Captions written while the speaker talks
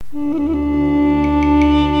One-eyed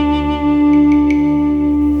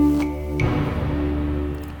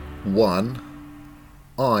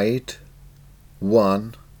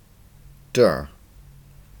wonder.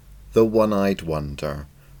 The one-eyed wonder.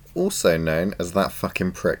 Also known as that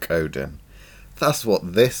fucking prick Odin. That's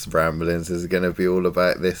what this Ramblings is going to be all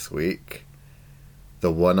about this week.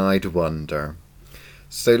 The one-eyed wonder.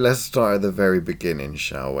 So let's start at the very beginning,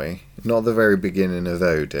 shall we? Not the very beginning of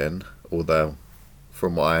Odin, although,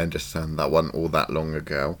 from what I understand, that wasn't all that long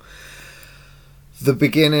ago. The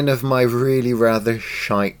beginning of my really rather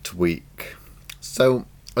shite week. So,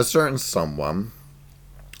 a certain someone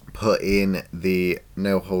put in the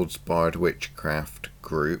No Holds Barred Witchcraft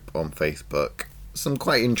group on Facebook some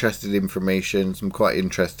quite interesting information, some quite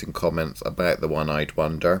interesting comments about the one-eyed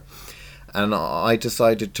wonder, and I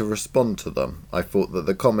decided to respond to them. I thought that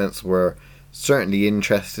the comments were certainly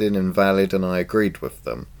interesting and valid, and I agreed with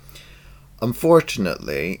them.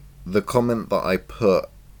 Unfortunately, the comment that I put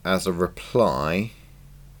as a reply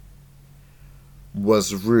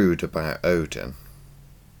was rude about Odin,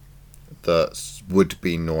 the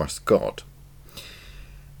would-be Norse god.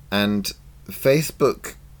 And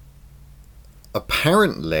Facebook,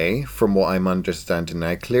 apparently, from what I'm understanding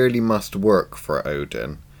now, clearly must work for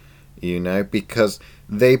Odin, you know, because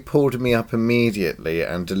they pulled me up immediately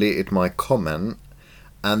and deleted my comment,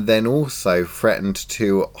 and then also threatened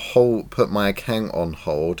to put my account on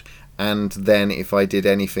hold, and then if I did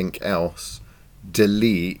anything else,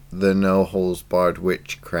 delete the No Holds Barred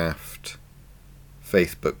Witchcraft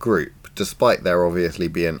Facebook group, despite there obviously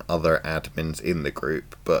being other admins in the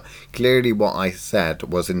group. But clearly what I said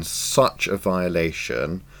was in such a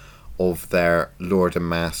violation of their Lord and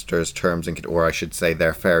Master's terms, or I should say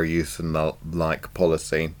their fair use and the like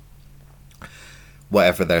policy,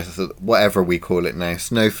 whatever we call it now,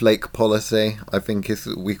 snowflake policy, I think is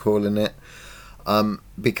what we calling it,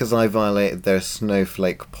 because I violated their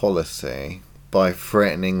snowflake policy by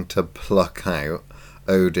threatening to pluck out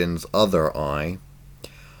Odin's other eye.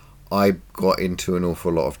 I got into an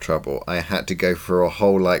awful lot of trouble. I had to go through a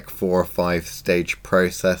whole 4 or 5 stage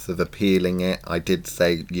process of appealing it. I did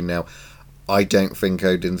say, I don't think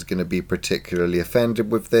Odin's going to be particularly offended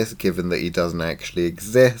with this, given that he doesn't actually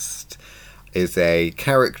exist, is a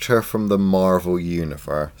character from the Marvel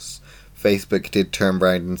Universe. Facebook did turn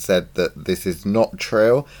around and said that this is not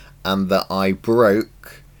true, and that I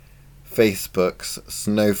broke Facebook's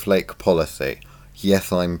snowflake policy.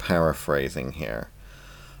 Yes, I'm paraphrasing here.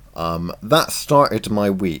 That started my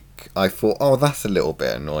week. I thought, oh, that's a little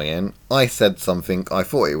bit annoying. I said something, I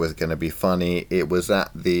thought it was going to be funny. It was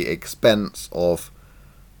at the expense of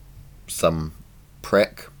some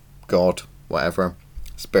prick, god, whatever,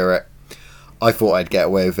 spirit. I thought I'd get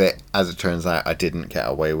away with it. As it turns out, I didn't get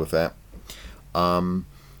away with it. Facebook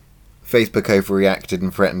overreacted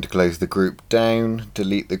and threatened to close the group down,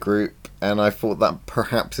 delete the group, and I thought that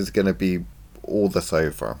perhaps is going to be all that's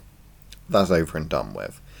over. That's over and done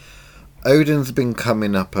with. Odin's been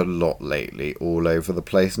coming up a lot lately, all over the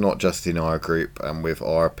place, not just in our group and with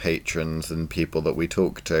our patrons and people that we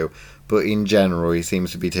talk to, but in general he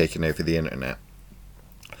seems to be taking over the internet.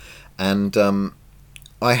 And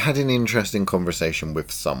I had an interesting conversation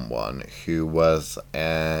with someone who was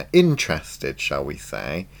interested, shall we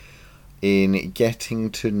say, in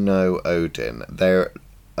getting to know Odin. They're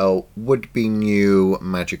a would-be new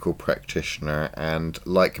magical practitioner, and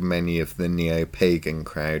like many of the neo-pagan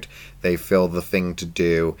crowd, they feel the thing to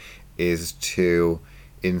do is to,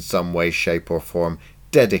 in some way, shape or form,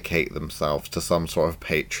 dedicate themselves to some sort of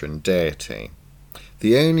patron deity.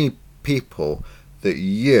 The only people that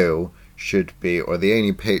you should be, or the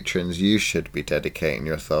only patrons you should be dedicating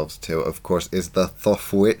yourselves to, of course, is the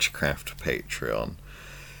Thoth Witchcraft Patreon.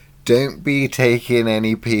 Don't be taking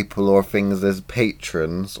any people or things as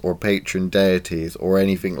patrons or patron deities or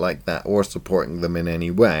anything like that, or supporting them in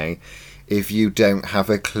any way, if you don't have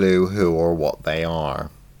a clue who or what they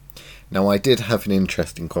are. Now, I did have an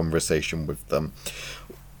interesting conversation with them,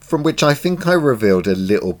 from which I think I revealed a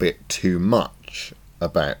little bit too much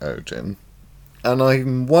about Odin, and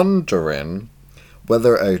I'm wondering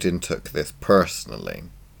whether Odin took this personally,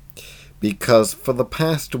 because for the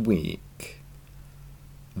past week,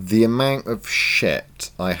 the amount of shit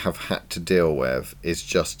I have had to deal with is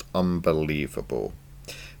just unbelievable.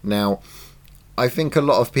 Now, I think a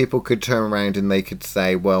lot of people could turn around and they could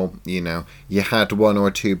say, well, you had 1 or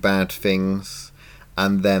 2 bad things,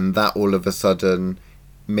 and then that all of a sudden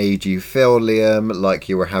made you feel, Liam, like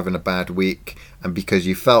you were having a bad week, and because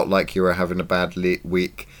you felt like you were having a bad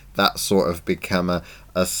week, that sort of become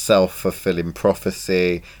a self-fulfilling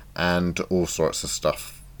prophecy and all sorts of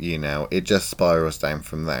stuff. It just spirals down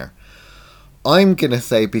from there. I'm going to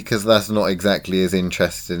say, because that's not exactly as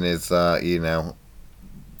interesting as,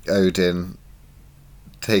 Odin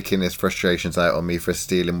taking his frustrations out on me for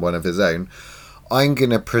stealing one of his own, I'm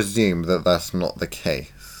going to presume that that's not the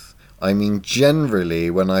case. I mean, generally,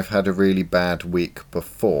 when I've had a really bad week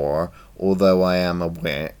before, although I am a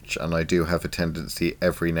witch, and I do have a tendency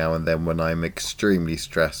every now and then when I'm extremely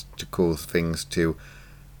stressed to cause things to,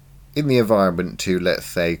 in the environment, to, let's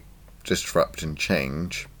say, disrupt and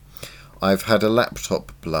change. I've had a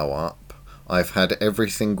laptop blow up. I've had every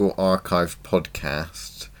single archived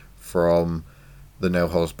podcast from the No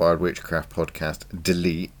Holds Barred Witchcraft podcast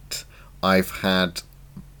delete. I've had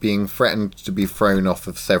being threatened to be thrown off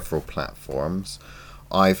of several platforms.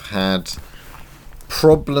 I've had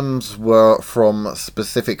problems from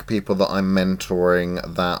specific people that I'm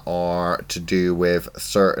mentoring that are to do with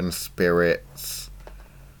certain spirits,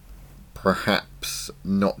 perhaps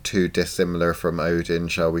not too dissimilar from Odin,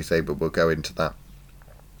 shall we say, but we'll go into that,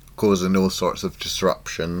 causing all sorts of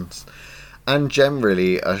disruptions, and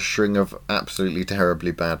generally a string of absolutely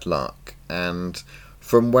terribly bad luck. And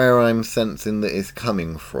from where I'm sensing that it's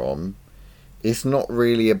coming from, it's not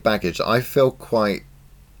really a baggage. I feel quite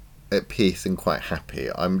at peace and quite happy.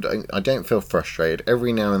 I don't feel frustrated.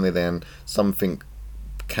 Every now and then something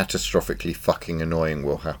catastrophically fucking annoying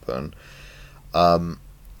will happen. And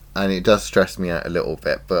it does stress me out a little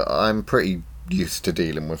bit, but I'm pretty used to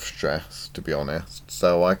dealing with stress, to be honest.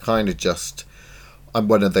 So I kind of just... I'm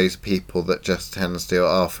one of those people that just tends to,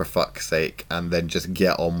 oh, for fuck's sake, and then just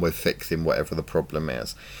get on with fixing whatever the problem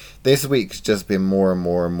is. This week's just been more and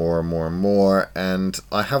more and more and more and more, and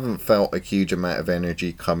I haven't felt a huge amount of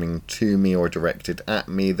energy coming to me or directed at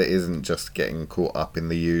me that isn't just getting caught up in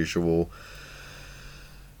the usual,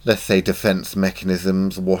 let's say, defense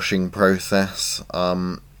mechanisms washing process.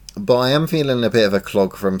 But I am feeling a bit of a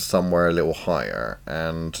clog from somewhere a little higher,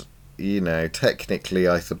 and technically,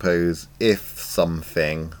 I suppose, if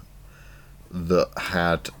something that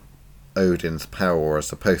had Odin's power, or is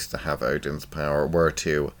supposed to have Odin's power, were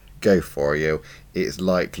to go for you, it's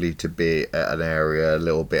likely to be at an area a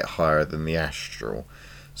little bit higher than the astral.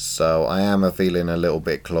 So I am feeling a little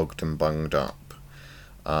bit clogged and bunged up.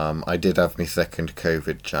 I did have my second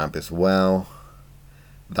COVID jab as well.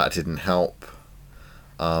 That didn't help.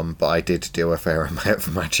 But I did do a fair amount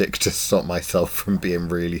of magic to stop myself from being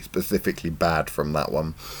really specifically bad from that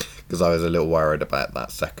one, because I was a little worried about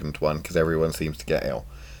that second one, because everyone seems to get ill.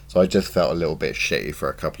 So I just felt a little bit shitty for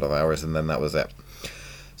a couple of hours, and then that was it.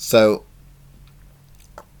 So,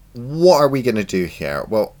 what are we going to do here?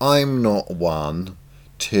 Well, I'm not one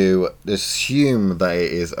to assume that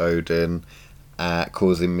it is Odin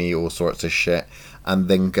causing me all sorts of shit, and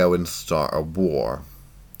then go and start a war.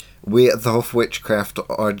 We at the Hof Witchcraft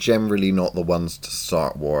are generally not the ones to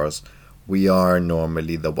start wars. We are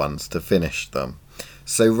normally the ones to finish them.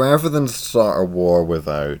 So rather than start a war with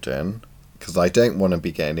Odin, because I don't want to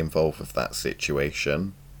be getting involved with that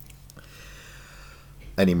situation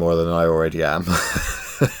any more than I already am,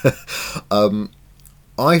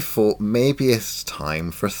 I thought maybe it's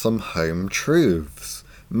time for some home truths.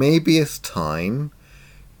 Maybe it's time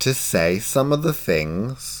to say some of the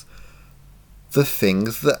things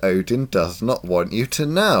that Odin does not want you to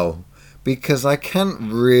know. Because I can't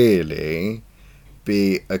really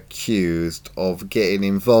be accused of getting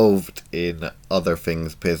involved in other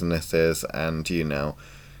things, businesses, and,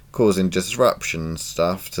 causing disruption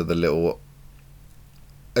stuff to the little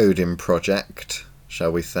Odin project,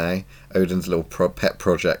 shall we say. Odin's little pet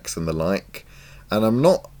projects and the like. And I'm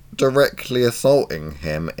not directly assaulting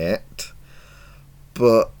him,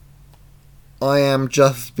 but I am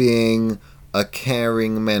just being a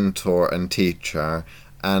caring mentor and teacher,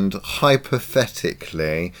 and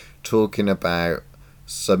hypothetically talking about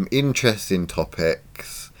some interesting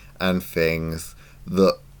topics and things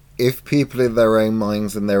that if people in their own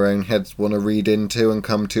minds and their own heads want to read into and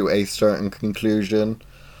come to a certain conclusion,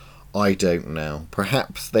 I don't know.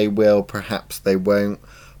 Perhaps they will, perhaps they won't,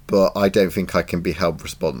 but I don't think I can be held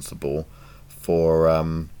responsible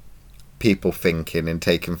for people thinking and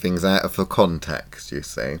taking things out of the context, you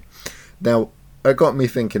see. Now, it got me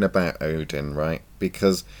thinking about Odin, right?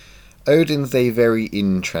 Because Odin's a very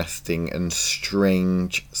interesting and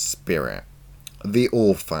strange spirit. The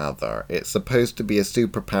Allfather. It's supposed to be a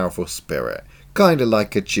super powerful spirit. Kind of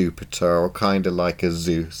like a Jupiter or kind of like a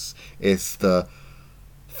Zeus. It's the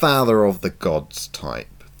father of the gods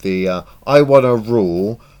type. The, I want to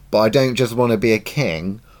rule, but I don't just want to be a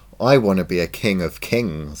king. I want to be a king of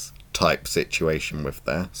kings type situation with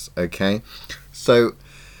this, okay? So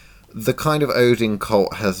the kind of Odin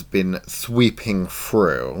cult has been sweeping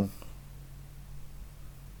through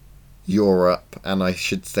Europe, and I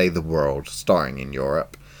should say the world, starting in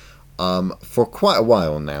Europe, for quite a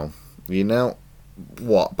while now. You know,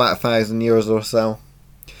 what, about 1,000 years or so?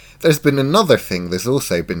 There's been another thing that's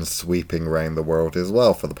also been sweeping around the world as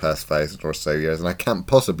well for the past 1,000 or so years, and I can't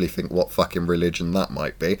possibly think what fucking religion that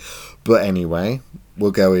might be. But anyway,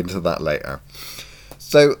 we'll go into that later.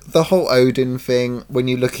 So, the whole Odin thing, when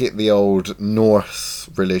you look at the old Norse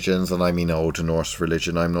religions, and I mean old Norse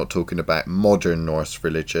religion, I'm not talking about modern Norse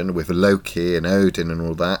religion with Loki and Odin and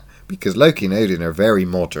all that, because Loki and Odin are very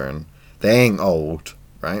modern. They ain't old,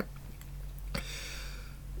 right?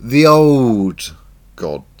 The old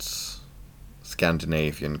gods,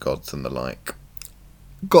 Scandinavian gods and the like,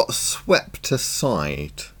 got swept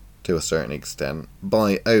aside to a certain extent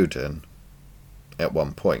by Odin at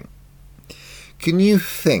one point. Can you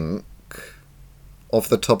think, off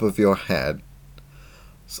the top of your head,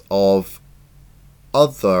 of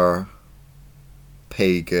other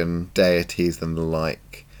pagan deities and the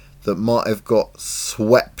like that might have got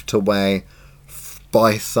swept away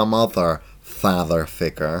by some other father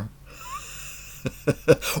figure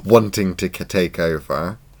wanting to take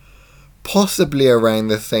over, possibly around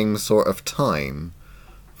the same sort of time?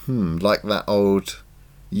 Like that old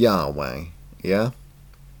Yahweh, yeah?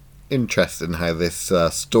 Interesting how this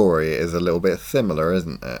story is a little bit similar,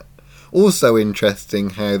 isn't it? Also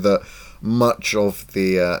interesting how that much of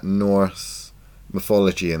the Norse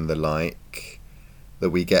mythology and the like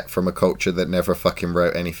that we get from a culture that never fucking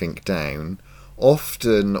wrote anything down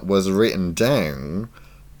often was written down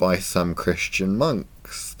by some Christian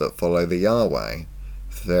monks that follow the Yahweh.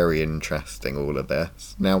 Very interesting, all of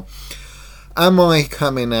this. Now, am I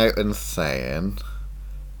coming out and saying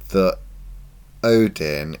that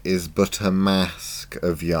Odin is but a mask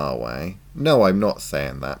of Yahweh? No, I'm not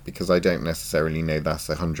saying that, because I don't necessarily know that's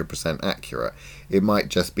 100% accurate. It might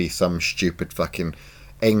just be some stupid fucking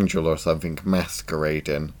angel or something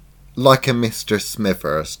masquerading, like a Mr.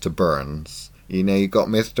 Smithers to Burns. You know, you got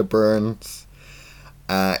Mr. Burns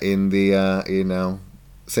in the,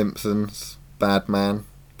 Simpsons, bad man,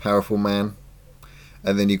 powerful man,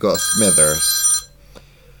 and then you got Smithers,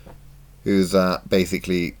 who's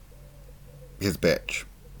basically his bitch,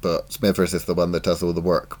 but Smithers is the one that does all the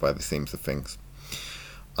work by the seams of things.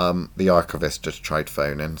 The archivist just tried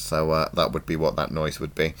phoning, so that would be what that noise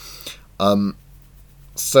would be.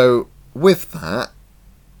 So with that,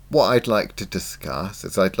 what I'd like to discuss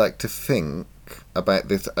is I'd like to think about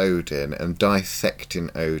this Odin and dissecting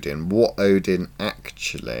Odin, what Odin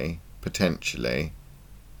actually, potentially,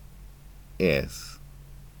 is.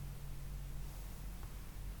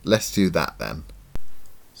 Let's do that then.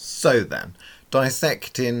 So then,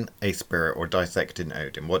 dissecting a spirit or dissecting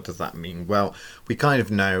Odin, what does that mean? Well, we kind of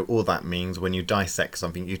know all that means. When you dissect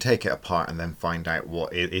something, you take it apart and then find out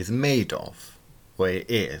what it is made of, what it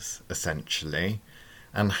is, essentially,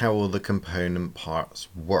 and how all the component parts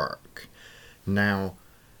work. Now,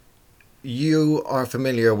 you are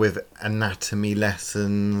familiar with anatomy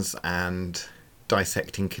lessons and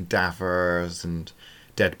dissecting cadavers and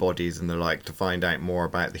dead bodies and the like to find out more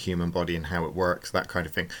about the human body and how it works, that kind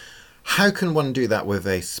of thing. How can one do that with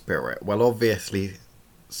a spirit? Well, obviously,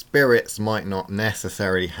 spirits might not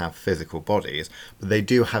necessarily have physical bodies, but they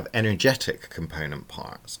do have energetic component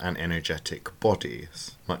parts and energetic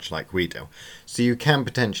bodies, much like we do. So you can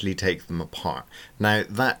potentially take them apart. Now,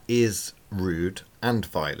 that is rude and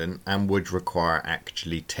violent and would require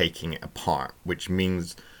actually taking it apart, which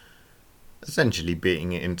means essentially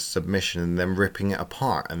beating it into submission and then ripping it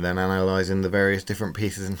apart and then analysing the various different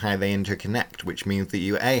pieces and how they interconnect, which means that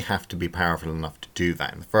you have to be powerful enough to do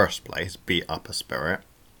that in the first place, beat up a spirit.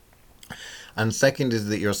 And second is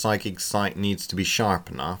that your psychic sight needs to be sharp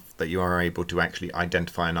enough that you are able to actually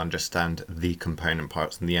identify and understand the component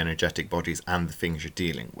parts and the energetic bodies and the things you're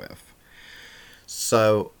dealing with.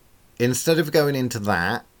 So instead of going into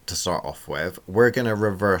that to start off with, we're going to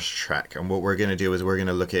reverse track, and what we're going to do is we're going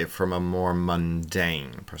to look at it from a more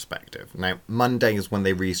mundane perspective. Now, mundane is when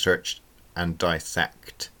they research and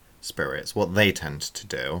dissect spirits. What they tend to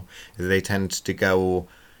do is they tend to go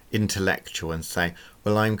intellectual and say,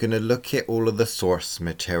 well, I'm going to look at all of the source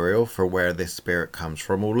material for where this spirit comes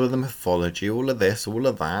from, all of the mythology, all of this, all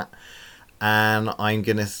of that, and I'm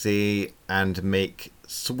going to see and make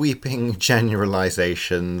sweeping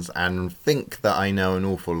generalizations and think that I know an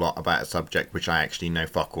awful lot about a subject which I actually know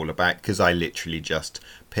fuck all about, because I literally just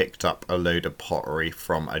picked up a load of pottery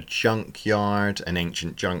from a junkyard, an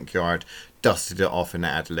ancient junkyard, dusted it off and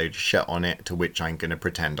added a load of shit on it, to which I'm going to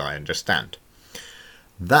pretend I understand.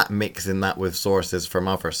 That, mixing that with sources from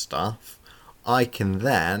other stuff, I can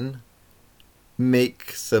then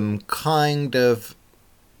make some kind of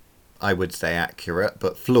I would say accurate,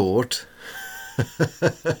 but flawed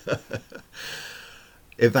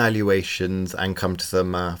evaluations and come to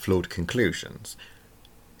some flawed conclusions.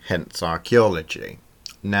 Hence archaeology.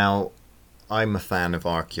 Now, I'm a fan of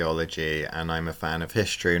archaeology and I'm a fan of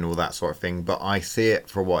history and all that sort of thing, but I see it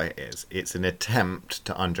for what it is. It's an attempt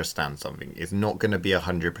to understand something. It's not going to be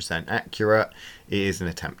 100% accurate. It is an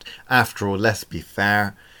attempt. After all, let's be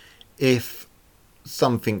fair. If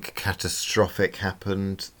something catastrophic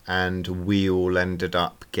happened and we all ended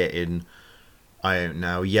up getting, I don't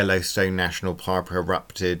know, Yellowstone National Park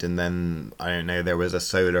erupted and then, I don't know, there was a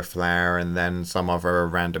solar flare and then some other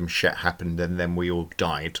random shit happened and then we all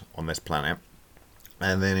died on this planet.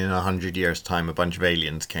 And then in 100 years' time, a bunch of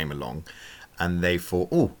aliens came along and they thought,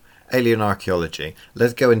 oh, alien archaeology,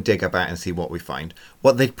 let's go and dig about and see what we find.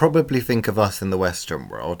 What they'd probably think of us in the Western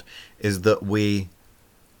world is that we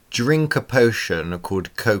drink a potion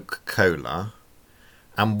called Coca-Cola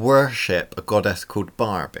and worship a goddess called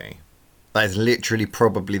Barbie. That is literally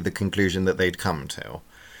probably the conclusion that they'd come to.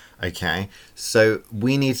 Okay, so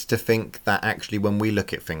we need to think that actually when we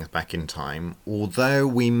look at things back in time, although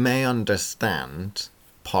we may understand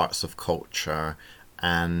parts of culture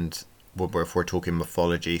and if we're talking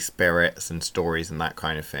mythology, spirits and stories and that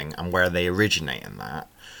kind of thing, and where they originate in that,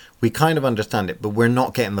 we kind of understand it, but we're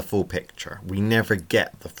not getting the full picture. We never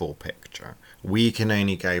get the full picture. We can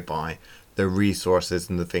only go by the resources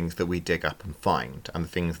and the things that we dig up and find, and the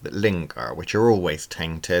things that linger, which are always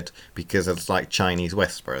tainted, because it's like Chinese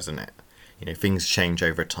whisper, isn't it? You know, things change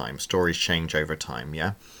over time, stories change over time,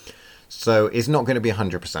 yeah? So it's not going to be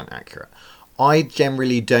 100% accurate. I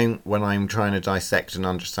generally don't, when I'm trying to dissect and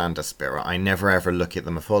understand a spirit, I never ever look at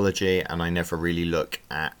the mythology, and I never really look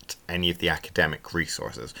at any of the academic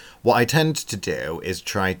resources. What I tend to do is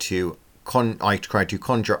try to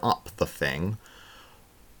conjure up the thing,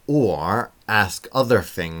 or ask other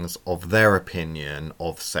things of their opinion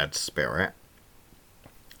of said spirit,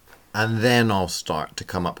 and then I'll start to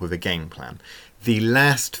come up with a game plan. The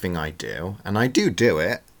last thing I do, and I do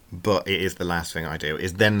it, but it is the last thing I do,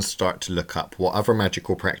 is then start to look up what other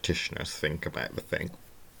magical practitioners think about the thing,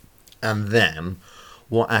 and then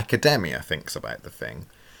what academia thinks about the thing.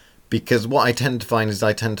 Because what I tend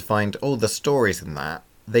to find all the stories in that,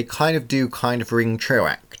 they kind of ring true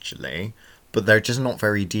actually, but they're just not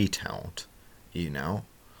very detailed, you know?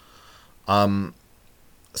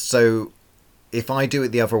 So if I do it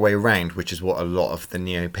the other way around, which is what a lot of the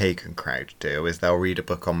neo-pagan crowd do, is they'll read a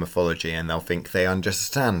book on mythology and they'll think they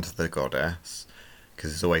understand the goddess,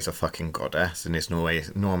 because it's always a fucking goddess, and it's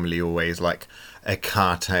normally always like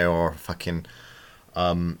Hecate or fucking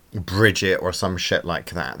Bridget or some shit like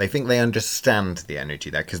that. They think they understand the energy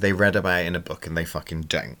there because they read about it in a book, and they fucking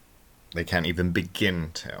don't. They can't even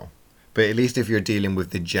begin to. But at least if you're dealing with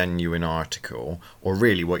the genuine article, or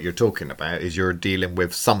really what you're talking about is you're dealing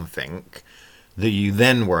with something that you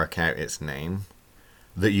then work out its name,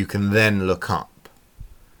 that you can then look up,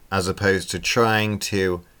 as opposed to trying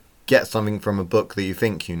to get something from a book that you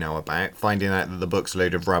think you know about, finding out that the book's a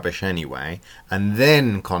load of rubbish anyway, and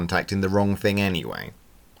then contacting the wrong thing anyway,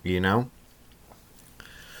 you know?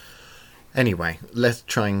 Anyway, let's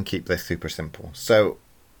try and keep this super simple. So,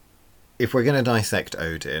 if we're going to dissect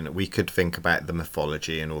Odin, we could think about the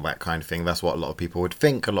mythology and all that kind of thing. That's what a lot of people would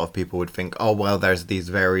think. A lot of people would think, oh, well, there's these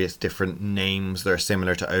various different names that are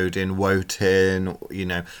similar to Odin, Wotan, you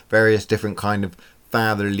know, various different kind of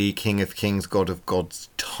fatherly, king of kings, god of gods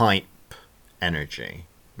type energy,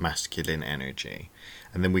 masculine energy.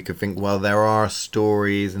 And then we could think, well, there are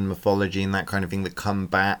stories and mythology and that kind of thing that come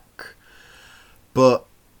back. But,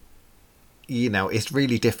 you know, it's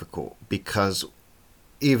really difficult because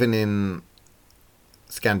even in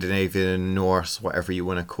Scandinavian, Norse, whatever you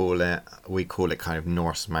want to call it, we call it kind of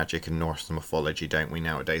Norse magic and Norse mythology, don't we,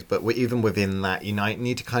 nowadays? But even within that, you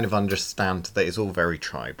need to kind of understand that it's all very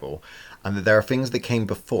tribal and that there are things that came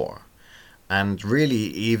before. And really,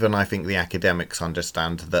 even I think the academics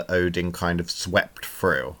understand that Odin kind of swept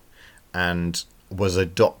through and was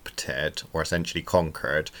adopted, or essentially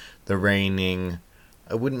conquered, the reigning,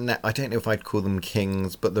 I don't know if I'd call them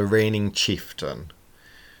kings, but the reigning chieftain,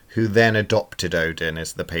 who then adopted Odin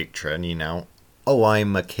as the patron, you know. Oh,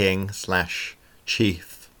 I'm a king /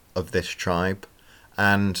 chief of this tribe,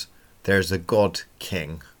 and there's a god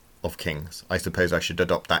king of kings. I suppose I should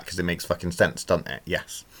adopt that because it makes fucking sense, doesn't it?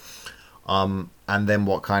 Yes. And then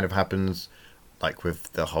what kind of happens, like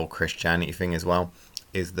with the whole Christianity thing as well,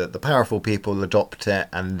 is that the powerful people adopt it,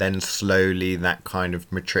 and then slowly that kind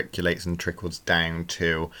of matriculates and trickles down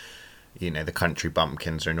to, you know, the country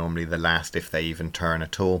bumpkins are normally the last, if they even turn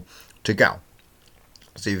at all, to go.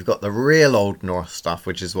 So you've got the real Old Norse stuff,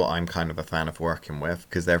 which is what I'm kind of a fan of working with,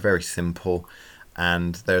 because they're very simple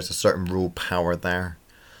and there's a certain rule power there.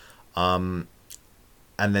 And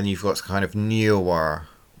then you've got kind of newer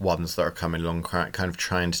ones that are coming along, kind of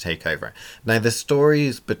trying to take over. Now, the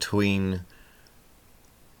stories between,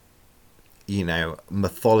 you know,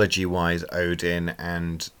 mythology-wise, Odin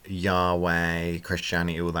and Yahweh,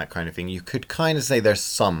 Christianity, all that kind of thing, you could kind of say there's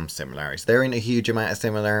some similarities. There ain't a huge amount of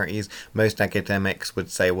similarities. Most academics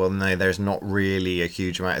would say, well, no, there's not really a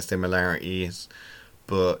huge amount of similarities.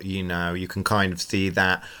 But, you know, you can kind of see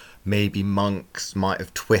that maybe monks might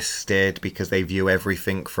have twisted because they view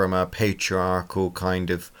everything from a patriarchal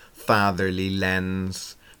kind of fatherly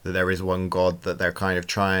lens, that there is one God, that they're kind of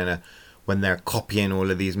trying to, when they're copying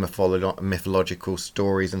all of these mythological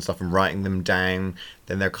stories and stuff and writing them down,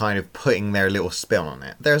 then they're kind of putting their little spin on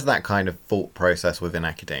it. There's that kind of thought process within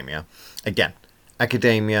academia. Again,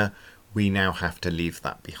 academia, we now have to leave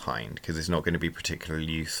that behind because it's not going to be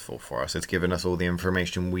particularly useful for us. It's given us all the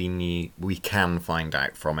information we can find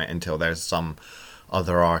out from it until there's some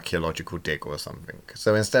other archaeological dig or something.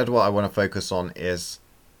 So instead, what I want to focus on is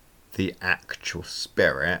the actual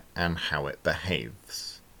spirit and how it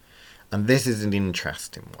behaves. And this is an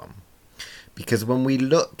interesting one, because when we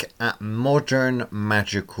look at modern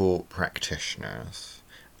magical practitioners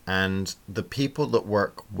and the people that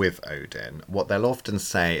work with Odin, what they'll often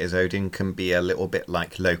say is Odin can be a little bit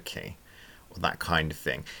like Loki, or that kind of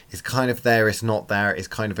thing. It's kind of there, it's not there, it's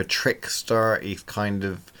kind of a trickster, he's kind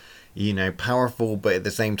of, you know, powerful, but at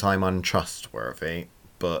the same time untrustworthy,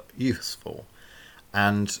 but useful.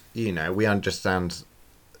 And, you know, we understand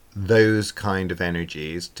those kind of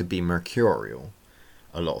energies to be mercurial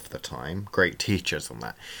a lot of the time. Great teachers on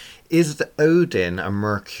that. Is Odin a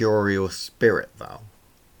mercurial spirit, though?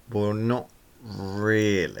 Well, not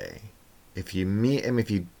really. If you meet him,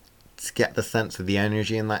 if you get the sense of the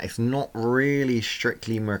energy in that, it's not really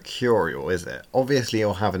strictly mercurial, is it? Obviously,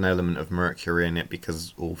 it'll have an element of mercury in it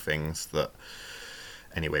because all things that...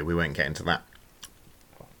 Anyway, we won't get into that.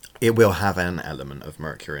 It will have an element of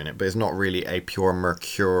mercury in it, but it's not really a pure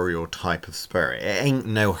mercurial type of spirit. It ain't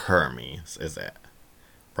no Hermes, is it?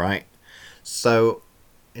 Right? So,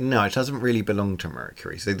 no, it doesn't really belong to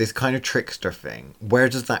Mercury. So this kind of trickster thing, where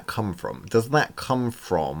does that come from? Does that come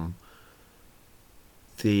from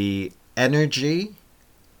the energy?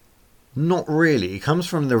 Not really. It comes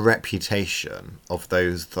from the reputation of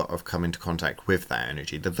those that have come into contact with that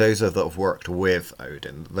energy, those that have worked with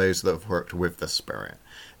Odin, those that have worked with the spirit.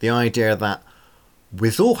 The idea that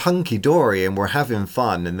we're all hunky-dory and we're having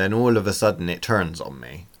fun, and then all of a sudden it turns on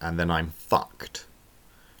me, and then I'm fucked.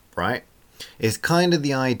 Right? It's kind of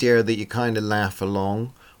the idea that you kind of laugh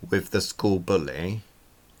along with the school bully,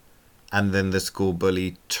 and then the school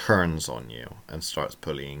bully turns on you and starts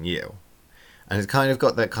bullying you. And it's kind of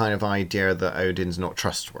got that kind of idea that Odin's not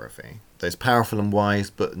trustworthy. That he's powerful and wise,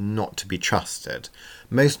 but not to be trusted.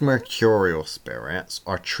 Most mercurial spirits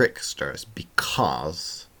are tricksters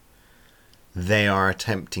because they are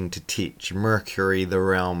attempting to teach. Mercury, the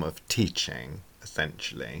realm of teaching,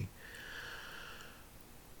 essentially.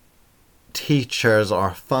 Teachers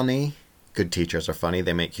are funny. Good teachers are funny.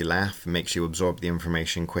 They make you laugh. It makes you absorb the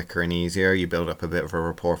information quicker and easier. You build up a bit of a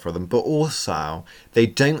rapport for them. But also, they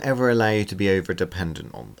don't ever allow you to be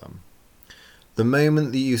over-dependent on them. The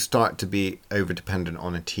moment that you start to be over-dependent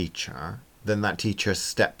on a teacher, then that teacher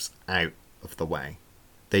steps out of the way.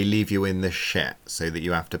 They leave you in the shit so that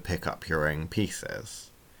you have to pick up your own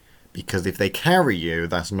pieces. Because if they carry you,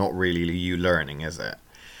 that's not really you learning, is it?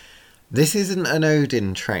 This isn't an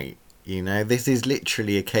Odin trait. You know, this is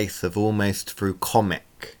literally a case of almost through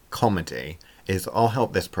comedy, is I'll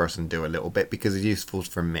help this person do a little bit because it's useful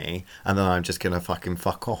for me, and then I'm just going to fucking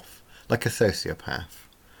fuck off. Like a sociopath.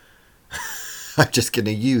 I'm just going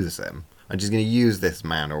to use him. I'm just going to use this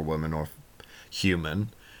man or woman or human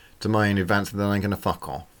to my own advantage, and then I'm going to fuck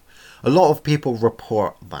off. A lot of people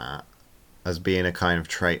report that as being a kind of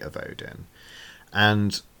trait of Odin.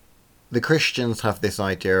 And the Christians have this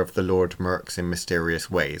idea of the Lord works in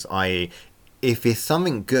mysterious ways, i.e., if it's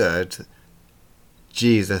something good,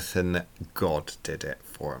 Jesus and God did it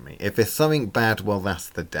for me. If it's something bad, well, that's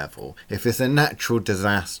the devil. If it's a natural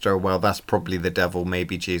disaster, well, that's probably the devil.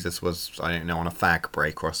 Maybe Jesus was, I don't know, on a fag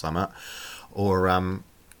break or something. Or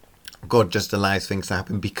God just allows things to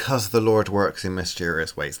happen because the Lord works in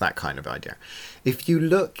mysterious ways, that kind of idea. If you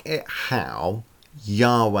look at how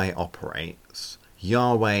Yahweh operates,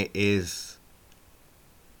 Yahweh is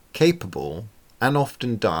capable, and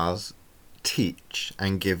often does, teach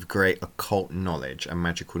and give great occult knowledge and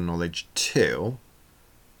magical knowledge to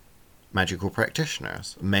magical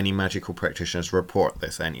practitioners. Many magical practitioners report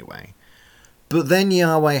this anyway. But then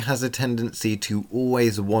Yahweh has a tendency to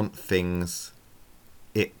always want things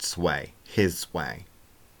its way, his way.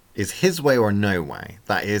 Is his way or no way?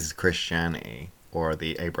 That is Christianity or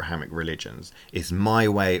the Abrahamic religions. Is my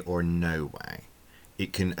way or no way?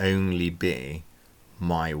 It can only be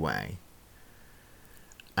my way.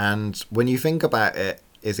 And when you think about it,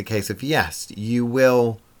 it's a case of, yes, you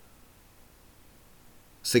will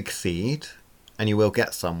succeed and you will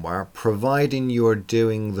get somewhere, providing you're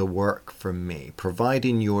doing the work for me,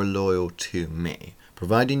 providing you're loyal to me,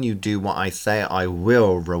 providing you do what I say, I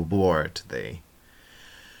will reward thee.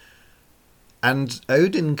 And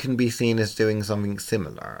Odin can be seen as doing something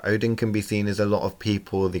similar. Odin can be seen as a lot of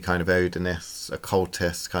people, the kind of Odinists,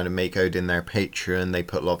 occultists, kind of make Odin their patron. They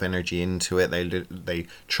put a lot of energy into it. They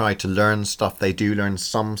try to learn stuff. They do learn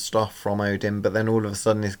some stuff from Odin, but then all of a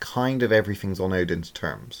sudden it's kind of everything's on Odin's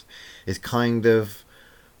terms. It's kind of,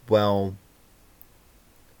 well,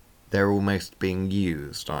 they're almost being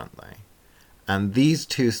used, aren't they? And these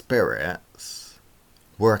two spirits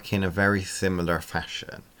work in a very similar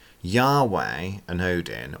fashion. Yahweh and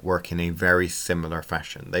Odin work in a very similar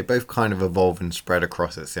fashion. They both kind of evolve and spread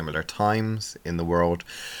across at similar times in the world.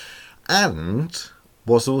 And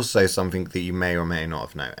what's also something that you may or may not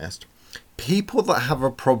have noticed, people that have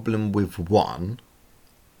a problem with one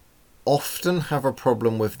often have a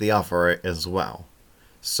problem with the other as well.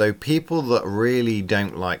 So people that really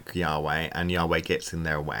don't like Yahweh and Yahweh gets in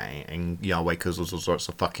their way and Yahweh causes all sorts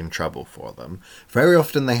of fucking trouble for them, very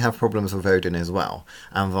often they have problems with Odin as well,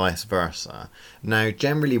 and vice versa. Now,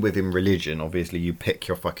 generally within religion, obviously you pick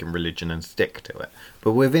your fucking religion and stick to it.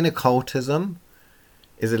 But within occultism,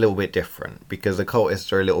 is a little bit different, because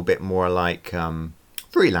occultists are a little bit more like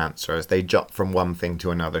freelancers. They jump from one thing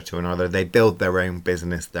to another. They build their own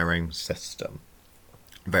business, their own system,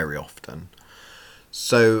 very often.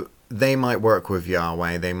 So they might work with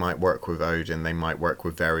Yahweh, they might work with Odin, they might work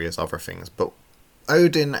with various other things. But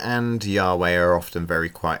Odin and Yahweh are often very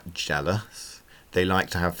quite jealous. They like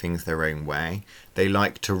to have things their own way. They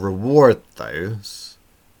like to reward those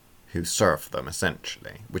who serve them,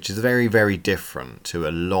 essentially. Which is very, very different to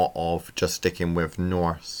a lot of just sticking with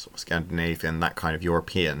Norse, or Scandinavian, that kind of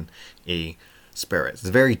European-y spirits. It's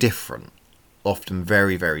very different. Often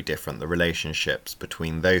very, very different, the relationships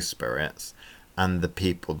between those spirits and the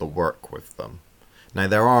people that work with them. Now,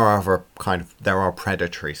 there are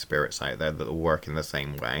predatory spirits out there that will work in the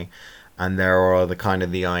same way, and there are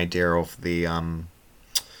the idea of the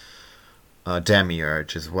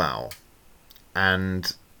demiurge as well.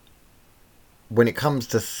 And when it comes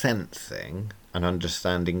to sensing and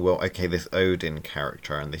understanding, well, okay, this Odin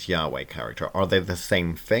character and this Yahweh character, are they the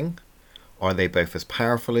same thing? Are they both as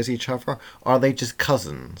powerful as each other? Are they just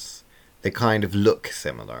cousins? They kind of look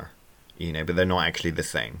similar, but they're not actually the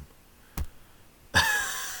same.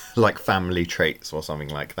 Like family traits or something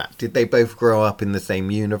like that. Did they both grow up in the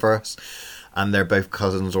same universe and they're both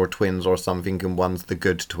cousins or twins or something, and one's the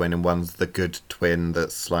good twin and one's the good twin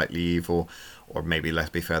that's slightly evil? Or maybe,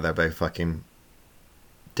 let's be fair, they're both fucking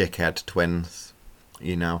dickhead twins.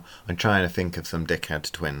 I'm trying to think of some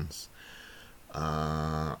dickhead twins.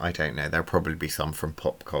 I don't know. There'll probably be some from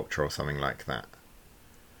pop culture or something like that.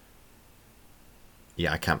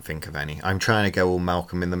 Yeah, I can't think of any. I'm trying to go all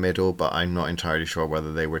Malcolm in the Middle, but I'm not entirely sure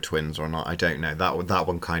whether they were twins or not. I don't know. That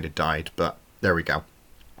one kind of died, but there we go.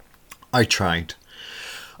 I tried.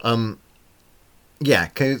 Yeah,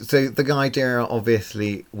 so the idea,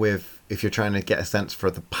 obviously, if you're trying to get a sense for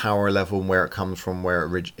the power level and where it comes from,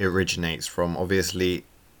 where it originates from, obviously,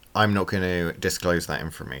 I'm not going to disclose that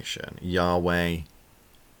information. Yahweh,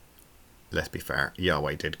 let's be fair,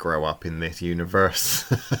 Yahweh did grow up in this universe.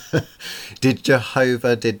 Did Yahweh,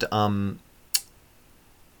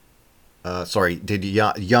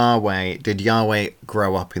 did Yahweh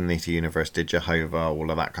grow up in this universe? Did Jehovah, all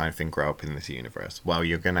of that kind of thing, grow up in this universe? Well,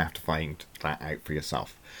 you're going to have to find that out for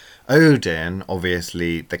yourself. Odin,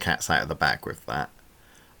 obviously, the cat's out of the bag with that.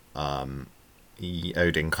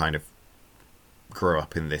 Odin kind of grew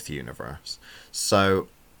up in this universe. So,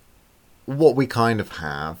 what we kind of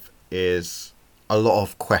have is a lot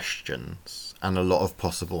of questions and a lot of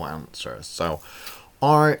possible answers. So,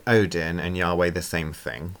 are Odin and Yahweh the same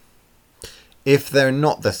thing? If they're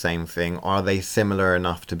not the same thing, are they similar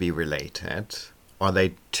enough to be related? Are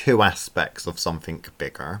they two aspects of something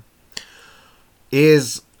bigger?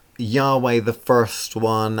 Is Yahweh the first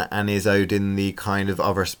one and is Odin the kind of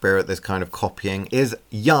other spirit that's kind of copying? Is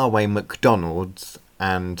Yahweh McDonald's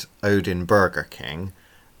and Odin Burger King,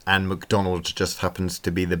 and McDonald's just happens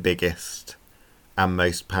to be the biggest and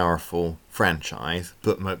most powerful franchise,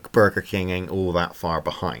 but Burger King ain't all that far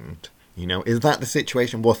behind? Is that the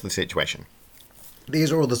situation? What's the situation?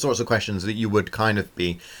 These are all the sorts of questions that you would kind of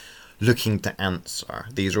be looking to answer.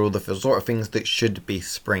 These are all the sort of things that should be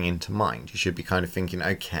springing to mind. You should be kind of thinking,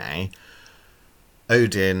 okay,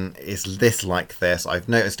 Odin is this like this. I've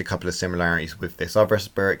noticed a couple of similarities with this other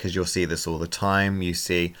spirit, because you'll see this all the time. You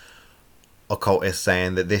see occultists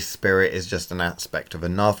saying that this spirit is just an aspect of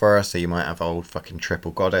another, so you might have old fucking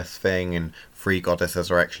triple goddess thing, and 3 goddesses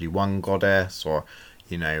are actually 1 goddess, or,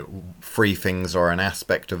 you know, 3 things are an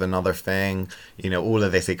aspect of another thing. You know, all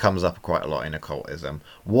of this, it comes up quite a lot in occultism.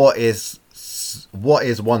 What is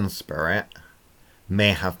one spirit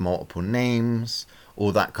may have multiple names,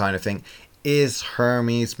 all that kind of thing. Is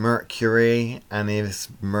Hermes Mercury, and is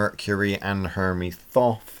Mercury and Hermes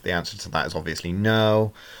Thoth? The answer to that is obviously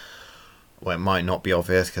no. Well, it might not be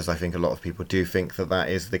obvious, because I think a lot of people do think that that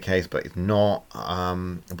is the case, but it's not.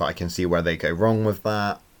 But I can see where they go wrong with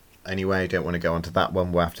that. Anyway, don't want to go onto that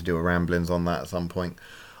one. We'll have to do a ramblings on that at some point.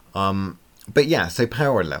 But yeah, so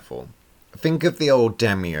power level. Think of the old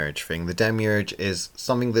demiurge thing. The demiurge is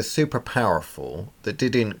something that's super powerful, that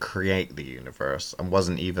didn't create the universe and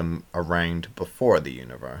wasn't even around before the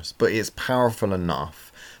universe. But it's powerful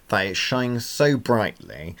enough that it shines so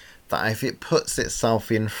brightly that if it puts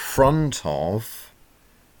itself in front of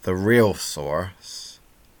the real source,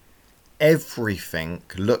 everything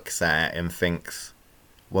looks at it and thinks,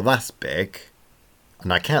 well, that's big,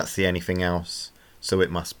 and I can't see anything else, so it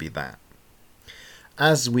must be that.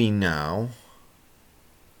 As we know,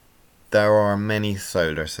 there are many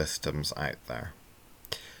solar systems out there.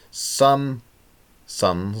 Some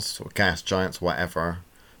suns, or gas giants, whatever,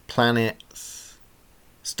 planets,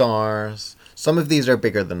 stars, some of these are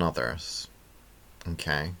bigger than others.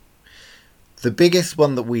 Okay. The biggest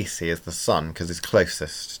one that we see is the sun, because it's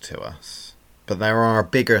closest to us. But there are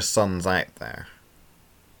bigger suns out there.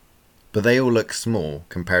 But they all look small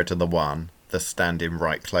compared to the one that's standing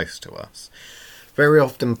right close to us. Very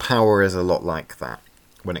often power is a lot like that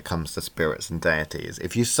when it comes to spirits and deities.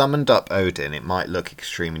 If you summoned up Odin, it might look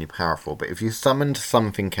extremely powerful, but if you summoned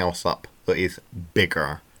something else up that is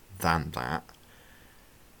bigger than that,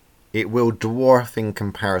 it will dwarf in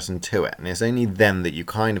comparison to it, and it's only then that you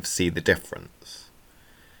kind of see the difference.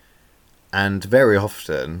 And very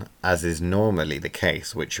often, as is normally the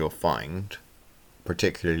case, which you'll find,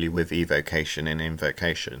 particularly with evocation and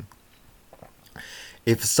invocation,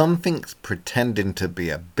 if something's pretending to be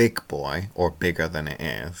a big boy, or bigger than it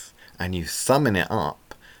is, and you summon it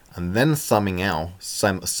up, and then summon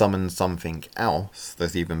something else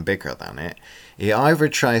that's even bigger than it, it either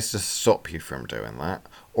tries to stop you from doing that,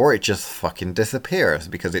 or it just fucking disappears,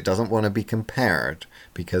 because it doesn't want to be compared.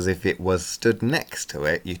 Because if it was stood next to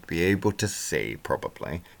it, you'd be able to see,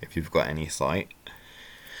 probably, if you've got any sight.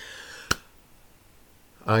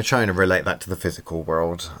 I'm trying to relate that to the physical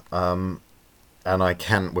world. And I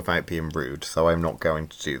can't without being rude, so I'm not going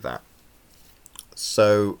to do that.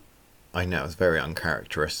 So, I know it's very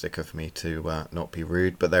uncharacteristic of me to not be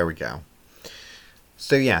rude, but there we go.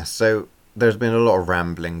 So yeah, so there's been a lot of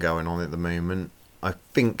rambling going on at the moment. I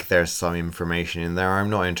think there's some information in there. I'm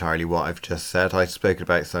not entirely what I've just said. I spoke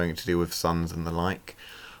about something to do with suns and the like.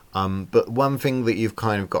 But one thing that you've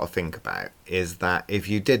kind of got to think about is that if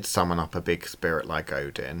you did summon up a big spirit like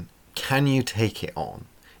Odin, can you take it on?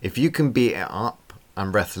 If you can beat it up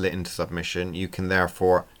and wrestle it into submission, you can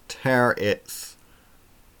therefore tear its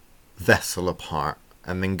vessel apart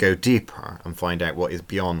and then go deeper and find out what is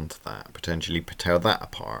beyond that. Potentially tear that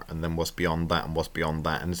apart, and then what's beyond that and what's beyond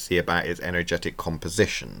that, and see about its energetic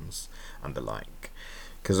compositions and the like.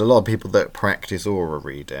 Because a lot of people that practice aura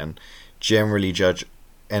reading generally judge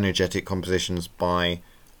energetic compositions by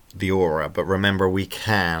the aura, but remember, we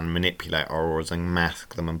can manipulate our auras and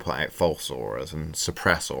mask them and put out false auras and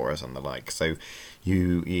suppress auras and the like. So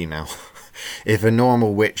you know, if a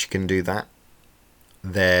normal witch can do that,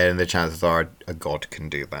 then the chances are a god can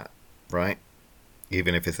do that, right?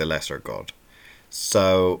 Even if it's a lesser god.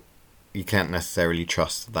 So you can't necessarily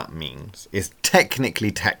trust that means. It's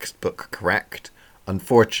technically textbook correct.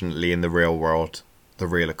 Unfortunately, in the real world, the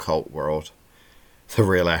real occult world, the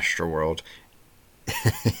real astral world,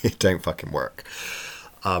 it don't fucking work.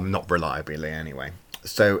 Not reliably anyway.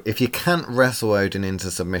 So if you can't wrestle Odin into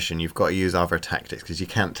submission, you've got to use other tactics, because you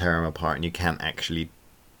can't tear him apart and you can't actually,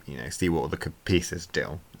 you know, see what all the pieces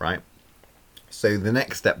do, right? So the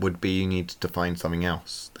next step would be you need to find something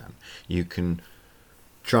else then. You can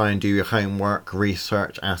try and do your homework,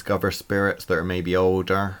 research, ask other spirits that are maybe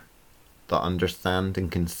older, that understand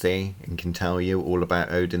and can see and can tell you all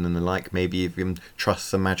about Odin and the like. Maybe even trust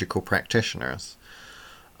some magical practitioners,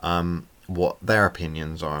 what their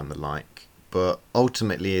opinions are and the like. But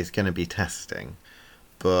ultimately it's going to be testing.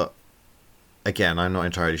 But again, I'm not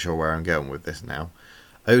entirely sure where I'm going with this now.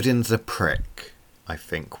 Odin's a prick, I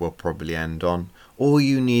think we'll probably end on. All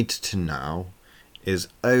you need to know is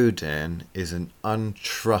Odin is an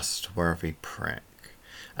untrustworthy prick.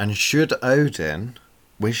 And should Odin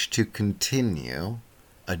wish to continue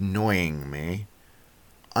annoying me,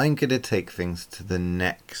 I'm going to take things to the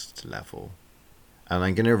next level. And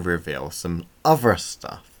I'm going to reveal some other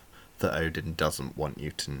stuff that Odin doesn't want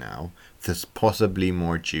you to know that's possibly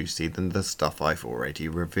more juicy than the stuff I've already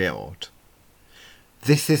revealed.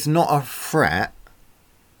 This is not a threat,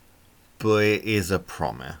 but it is a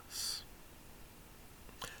promise.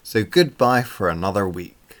 So goodbye for another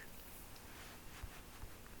week.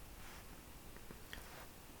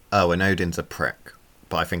 Oh, and Odin's a prick,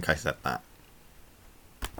 but I think I said that.